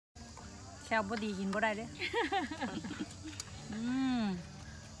ค่บ่ดีกินบ่ได้เด้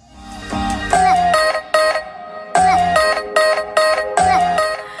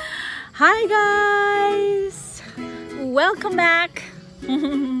Hi guys, welcome back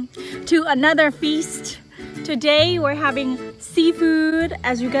to another feast. Today we're having seafood.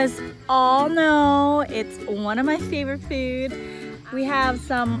 As you guys all know, it's one of my favorite food. We have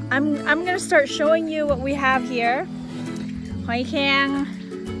some. I'm gonna start showing you what we have here. Hoi kang.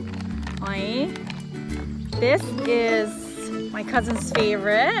 Hoi. This is my cousin's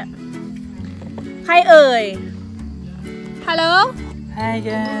favorite. Hi ơi. Hello. Hi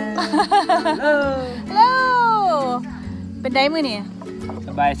guys. Hello. Hello. เป็นได้มื้อนี่ส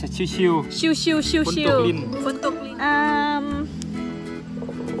บายชิวๆชิวฝนตกลิ้น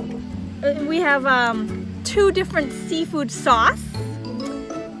we have two different seafood sauce.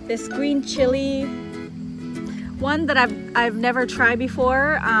 This green chili one that I've never tried before.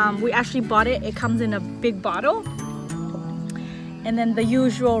 We actually bought it. It comes in a big bottle. And then the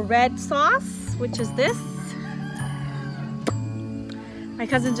usual red sauce, which is this. My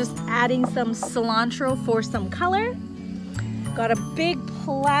cousin just adding some cilantro for some color. Got a big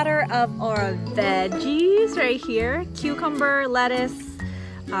platter of our veggies right here. Cucumber, lettuce,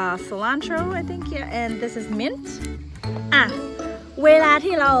 cilantro, I think, yeah, and this is mint. เวลา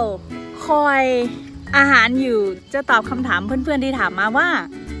ที่เราคอยอาหารอยู่จะตอบคำถามเพื่อนๆที่ถามมาว่า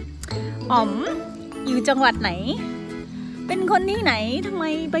อ๋อมอยู่จังหวัดไหนเป็นคนที่ไหนทำไม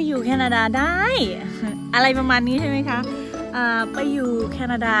ไปอยู่แคนาดาได้อะไรประมาณนี้ใช่ไหมคะไปอยู่แค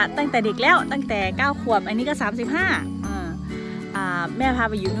นาดาตั้งแต่เด็กแล้วตั้งแต่9 ขวบอันนี้ก็35แม่พา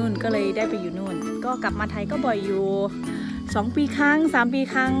ไปอยู่นู่นก็เลยได้ไปอยู่นู่นก็กลับมาไทยก็บ่อยอยู่2 ปีครั้ง3 ปี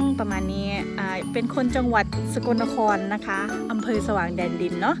ครั้งประมาณนี้เป็นคนจังหวัดสกลนครนะคะอำเภอสว่างแดนดิ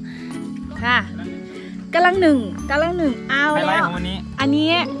นเนาะค่ะกำลังหนึ่งเอาแล้วอัน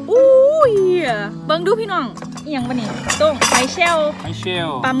นี้อุ้ยเบิ่งดูพี่น้องอย่างวันนี้ต้มหอยเชลล์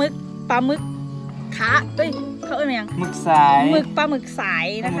ปลาหมึกขาเขาเอ่ยยังปลาหมึกสาย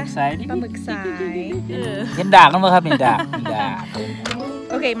นะคะปลาหมึกสายเห็นดากมั้ยครับเห็นดาก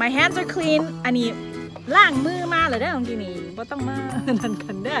โอเค my hands are clean อันนี้ล้างมือมาเลยได้ของกินนี่บ่ต้องมานั่น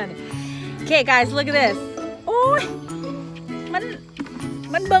กันเด้อนี่ Okay guys look at this โอ้ย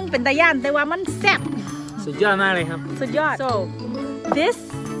มันเบิ่งเป็นตาย่านแต่ว่ามันแซ่บสุดยอดมากเลยครับสุดยอด so this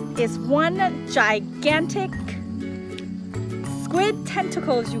is one gigantic squid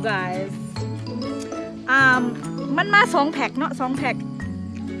tentacles you guys มันมา2 แพ็คเนาะ2 แพ็ค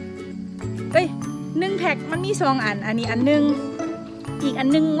1 แพ็คมันมี2 อันอันนี้อันนึงอีกอัน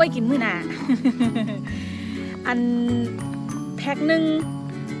นึงไว้กินมื้อหน้าอันแพ็คนึง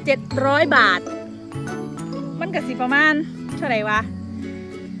700 บาทมันก็สิประมาณเท่าไหร่วะ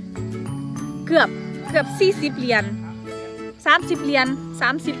เกือบ40 เหรียญ30 เหรี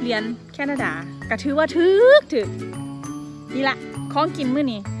ยญแคนาดาก็ถือว่าถึกนี่ละของกินมื้อ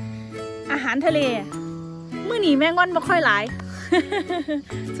นี้อาหารทะเลมื้อนี้แมงวันบ่ค่อยหลาย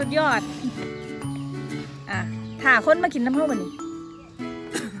สุดยอดถ้าคนมากินน้ำเฮาบัดนี้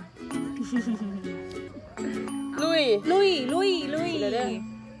ลุยกิน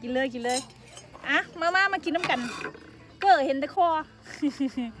เลยมากินน้ำกันก็เห็นแต่คอ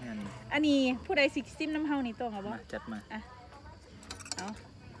อันนี้ผู้ใดสิซิมน้ำเฮานี่ต้องเอาบ่จัดมาเ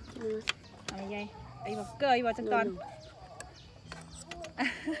อาใหญ่ไอ้บอกเกยบอกจังตอน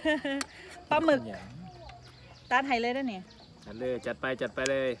ปลาหมึกตัดให้เลยได้เนี่ยจัดเลยจัดไป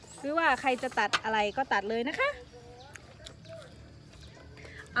เลยหรือว่าใครจะตัดอะไรก็ตัดเลยนะคะ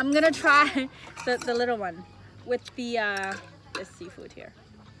I'm gonna try the little one with the seafood here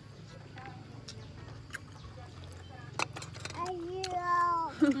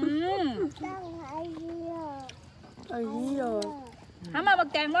หามาบัก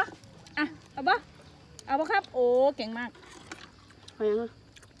แกงปะเอาปะครับโอ้เก่งมาก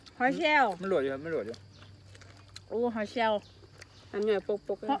หอยเชลล์ไม่หลวดอยู่โอ้หอยเชลล์อันใหญ่ป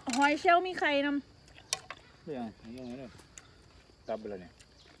กหอยเชลล์มีใครนำยังไงดับไปเลยเนี่ย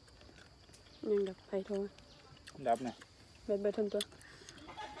ยังดับไฟโทรดับเนี่ยเบ็ดทำตัว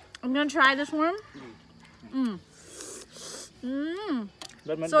I'm gonna try this one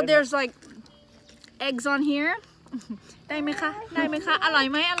so there's like eggs on here ได้ไหมคะอร่อย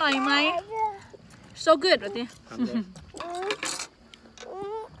ไหม so good แบบนี้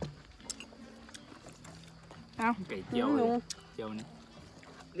เอาไก่เจียวนี่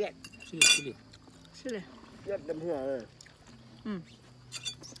เรียกชิลิเรียกดำเหือเลย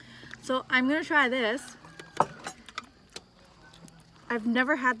so I'm gonna try this I've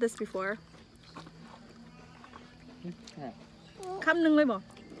never had this before คำหนึ่งเลยบอก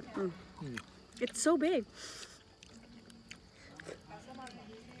it's so big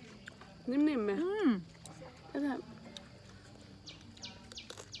นิ่มๆไหมก็แบบ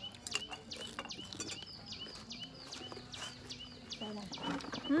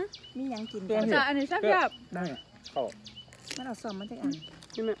มียังกิน จ้ะ อันนี้แซ่บ ได้เข้า มันเอาซอมมาจากอัน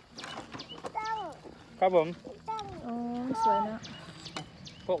นี่แม่ ครับผม โอ้สวยนะ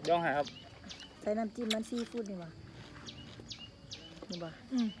พวกย่องหายครับ ใส่น้ำจิ้มมันซีฟู้ดนี่วะนี่วะ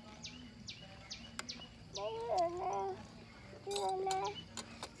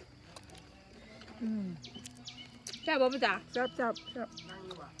แซ่บป่ะจ๊ะ จับ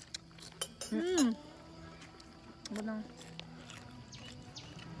บ่น้อง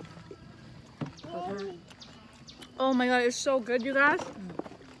Oh my god, it's so good, you guys.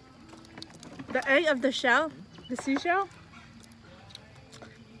 The egg of the shell, the seashell,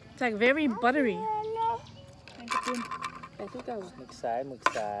 it's like very buttery. ไปที่เก่า หมึกสาย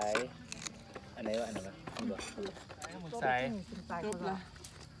อันไหนวะดูหมึกสาย จบละ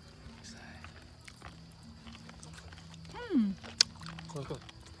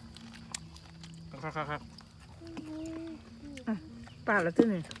ครับ ปาดแล้วตื้อ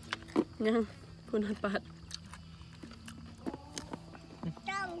นี่ ยังพูนัดปัด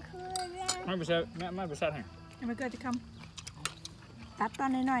ไม่ไปใช่ไม่ไปใช่แห่ง ยังไม่เกิดจะค ตัดตอน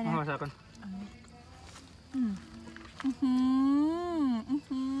น้อยๆนะ มาใช่กัน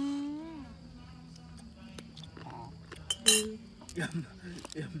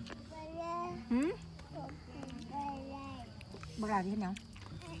บราที่ยัง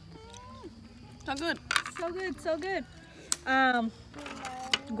so good so good.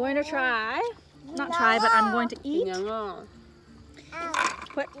 Going to try, not try, but I'm going to กิน eat. ยังอ่ะ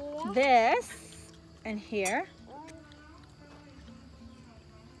Put this in here.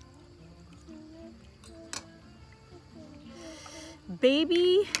 Baby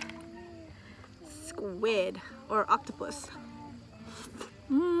squid or octopus.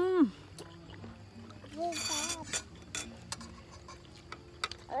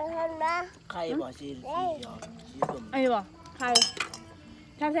 ใครบอกสีส้ม ไอ้บ่ใคร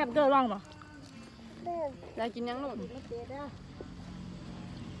แซ่บๆเด้อลองบ่ ได้กินยังลูก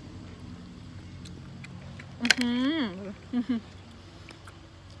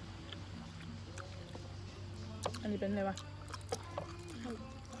อันนี้เป็นไงวะ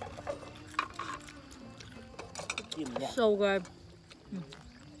จิ้มเนี่ย so good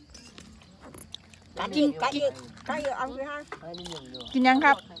กินไก่เอาไปให้ ให้นิดนึงดู กินยังค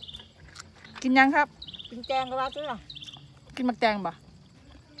รับ กินยังครับ กินแกงก็ว่าจ้ะ กินมักแตงบ่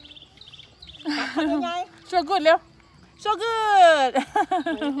ยังไง so good เร็ว so good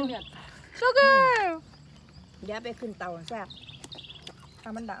so good เดี๋ยวไปขึ้นเตาแซ่บถ้า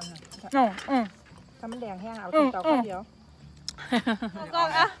มันดำนะ ถ้ามันแดงแห้งเอาขึ้นเตาก็เดียว กล้อง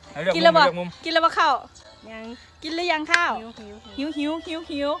อะกินแล้วบ่กินแล้วบ่ข้าว ยัง กินหรือยังข้าว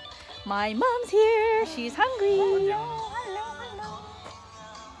หิว My mom's here she's hungry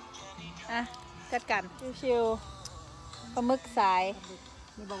อ่ะจัดกันชิวๆปลาหมึกสาย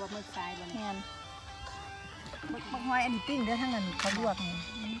นี่บอกว่ามือซ้ายเลย แมน มักห้อยอันนี้ปิ้งเด้อทั้งนั้นเขาลวกนี่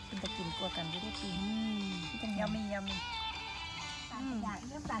มันเป็นตะกินกลัวกันไม่ได้ปิ้งจังยำมีเ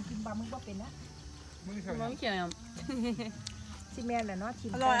รื่องการกินปลาหมึกว่าเป็นนะ น้องเขียนยัง ซิแม่นแหละเนาะชิม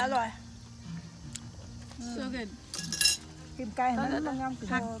อร่อย so good ชิมไก่ให้มันต้องงามกิน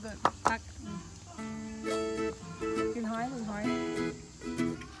พัก กินหอย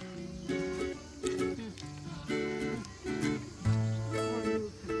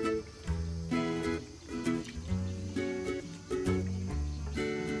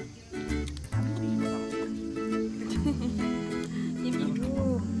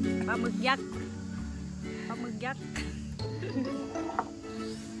ปลาหมึกยักษ์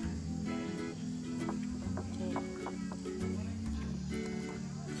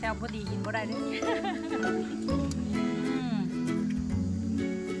แซวพอดีกินบ่ได้เลย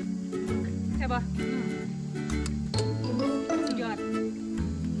ใช่ป่ะสุดยอด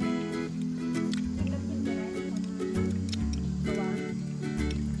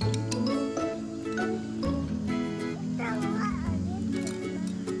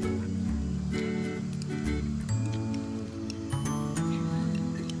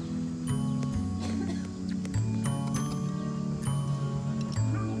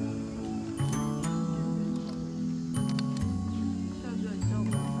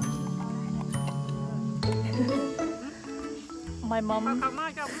My mom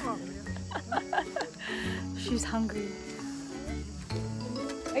she's hungry.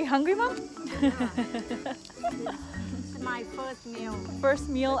 Are you hungry, mom? It's my first meal. First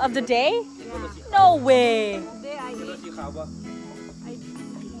meal of the day? No way. Today I สีขาวป่ะ I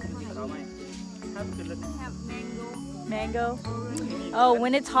สีขาวไหมถ้าเป็น have mango. Mango. Oh,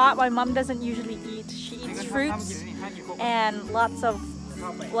 when it's hot, my mom doesn't usually eat. She eats fruits and lots of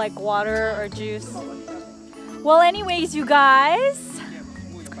like water or juice. Well, anyways, you guys,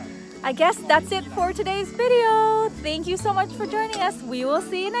 I guess that's it for today's video. Thank you so much for joining us. We will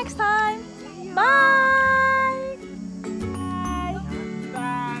see you next time. Bye. Bye.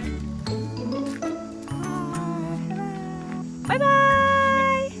 Bye. Bye.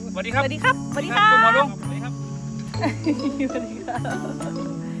 สวัสดีครับ สวัสดีครับ สวัสดีครับ ก้มหัวลงสวัสดีครับ สวัสดีครับ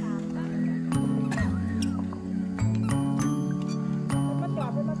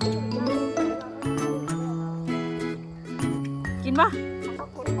กินปะ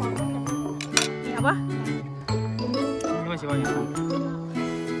เนี่ยปะ นี่มาชิวอย่างไร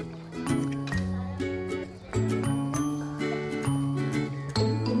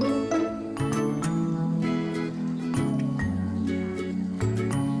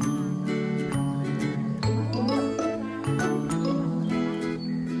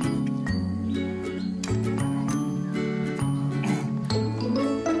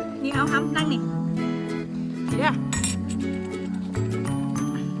นี่เอาครับนั่งนี่เดี๋ยว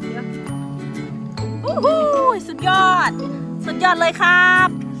โอ้โหสุดยอด สุดยอดเลยครับ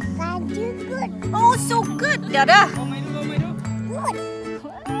โอ้ so good เดี๋ยวเด้อ เอาไม่ดู good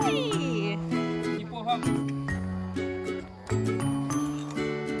มีพวกห้อง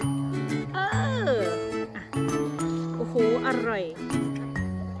โอ้โห อร่อย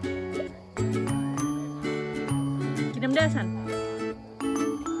กินน้ำเด้อสัน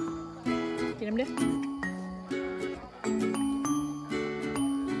กินน้ำเด้อ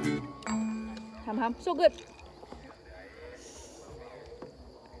ทำ so good